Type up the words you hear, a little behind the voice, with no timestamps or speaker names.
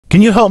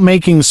Can you help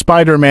making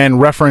Spider-Man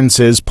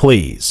references,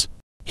 please?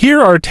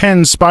 Here are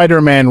 10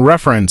 Spider-Man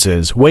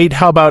references. Wait,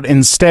 how about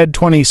instead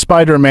 20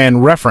 Spider-Man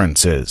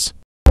references?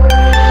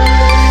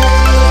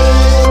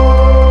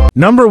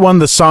 Number 1,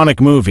 the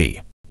Sonic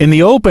movie. In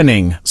the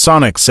opening,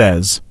 Sonic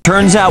says,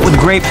 "Turns out with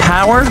great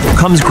power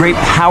comes great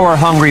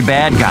power-hungry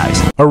bad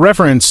guys." A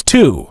reference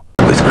to,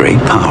 "With great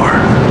power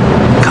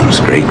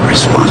comes great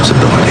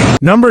responsibility."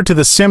 Number 2,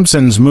 the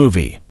Simpsons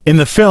movie. In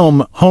the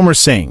film, Homer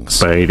sings,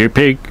 Spider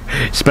Pig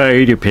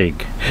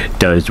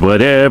does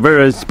whatever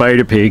a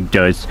Spider Pig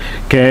does.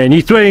 Can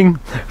he swing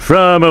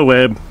from a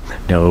web?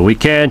 No, he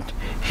can't.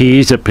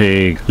 He's a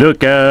pig.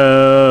 Look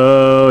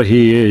out,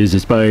 he is a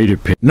Spider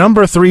Pig.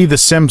 Number 3, The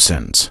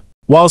Simpsons.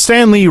 While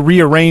Stan Lee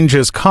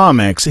rearranges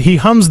comics, he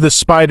hums the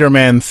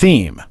Spider-Man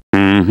theme.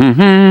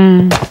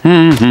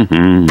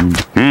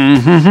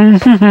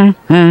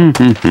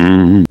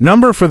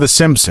 Number 4, The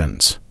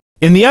Simpsons.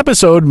 In the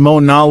episode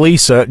Mona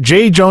Lisa,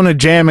 J. Jonah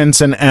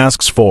Jameson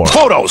asks for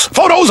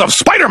Photos of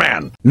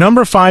Spider-Man!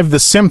 Number 5, The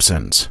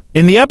Simpsons.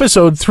 In the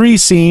episode 3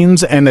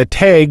 Scenes and a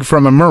Tag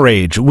from a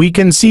Mirage, we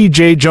can see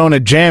J. Jonah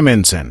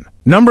Jameson.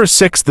 Number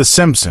 6, The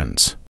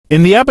Simpsons.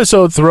 In the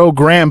episode Throw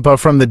Grandpa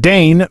from the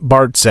Dane,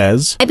 Bart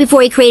says, right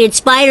before he created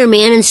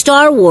Spider-Man and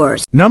Star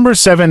Wars. Number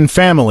 7,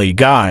 Family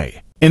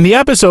Guy. In the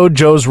episode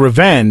Joe's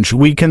Revenge,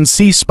 we can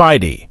see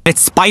Spidey.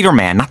 It's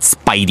Spider-Man, not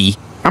Spidey.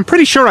 I'm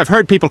pretty sure I've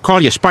heard people call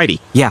you Spidey.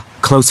 Yeah,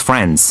 close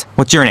friends.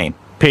 What's your name?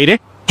 Peter?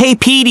 Hey,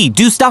 Petey,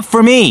 do stuff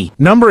for me!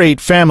 Number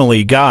 8,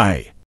 Family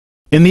Guy.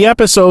 In the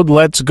episode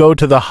Let's Go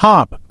to the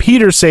Hop,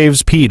 Peter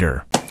saves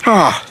Peter.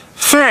 Ah,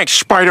 thanks,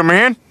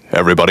 Spider-Man.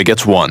 Everybody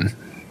gets one.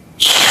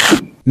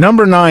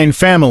 Number 9,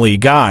 Family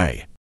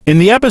Guy. In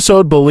the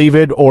episode Believe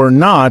It or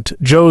Not,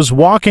 Joe's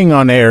walking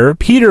on air,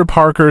 Peter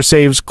Parker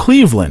saves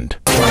Cleveland.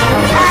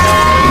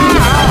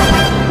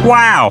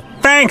 Wow,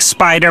 thanks,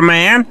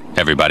 Spider-Man.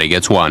 Everybody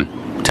gets one.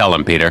 Tell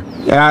him, Peter.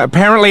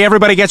 Apparently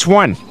everybody gets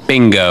one.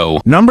 Bingo.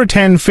 Number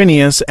 10,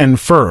 Phineas and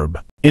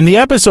Ferb. In the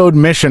episode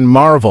Mission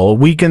Marvel,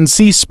 we can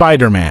see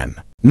Spider-Man.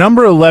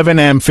 Number 11,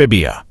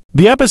 Amphibia.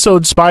 The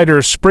episode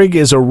Spider Sprig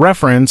is a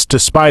reference to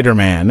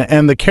Spider-Man,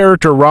 and the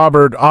character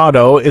Robert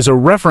Otto is a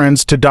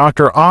reference to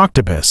Dr.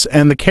 Octopus,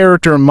 and the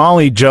character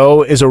Molly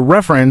Joe is a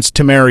reference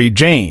to Mary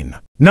Jane.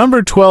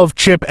 Number 12,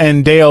 Chip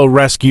and Dale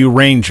Rescue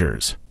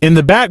Rangers. In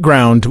the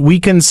background, we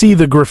can see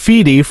the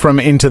graffiti from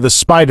Into the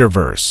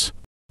Spider-Verse.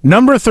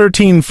 Number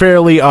 13,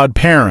 Fairly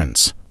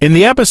Oddparents. In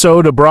the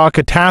episode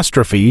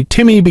Abracatastrophe,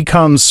 Timmy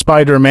becomes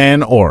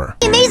Spider-Man or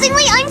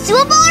Amazingly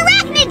Unsuable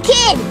Arachnid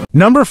Kid!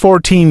 Number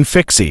 14,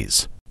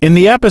 Fixies. In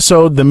the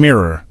episode The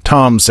Mirror,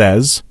 Tom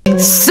says,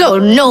 So,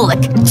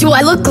 Nolik, do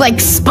I look like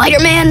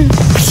Spider-Man?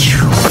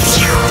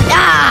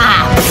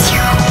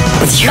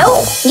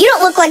 No, you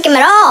don't look like him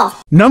at all.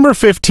 Number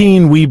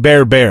 15, We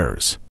Bare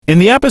Bears. In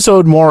the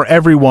episode More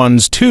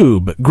Everyone's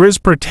Tube,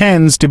 Grizz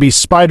pretends to be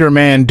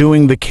Spider-Man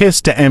doing the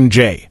kiss to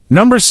MJ.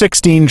 Number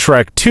 16,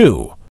 Shrek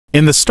 2.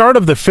 In the start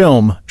of the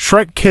film,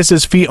 Shrek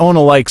kisses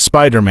Fiona like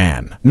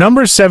Spider-Man.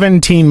 Number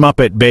 17,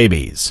 Muppet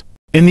Babies.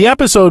 In the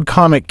episode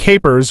Comic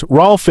Capers,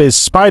 Rolf is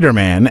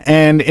Spider-Man,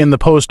 and in the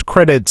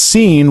post-credits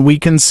scene, we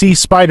can see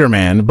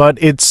Spider-Man, but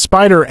it's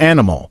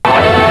Spider-Animal.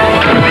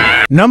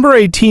 Number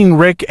 18,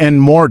 Rick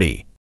and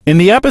Morty. In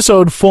the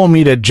episode Full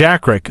Metal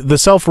Jacket, the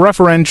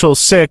self-referential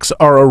Six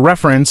are a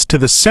reference to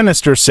the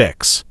Sinister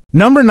Six.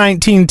 Number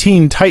 19,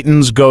 Teen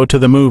Titans Go to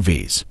the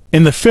Movies.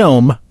 In the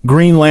film,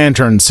 Green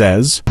Lantern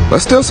says,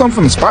 Let's steal some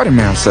from the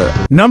Spider-Man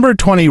set. Number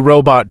 20,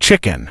 Robot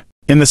Chicken.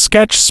 In the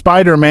sketch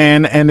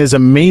Spider-Man and His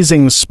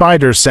Amazing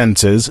Spider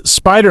Senses,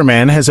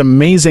 Spider-Man has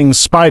amazing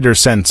spider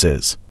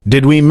senses.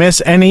 Did we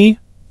miss any?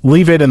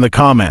 Leave it in the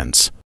comments.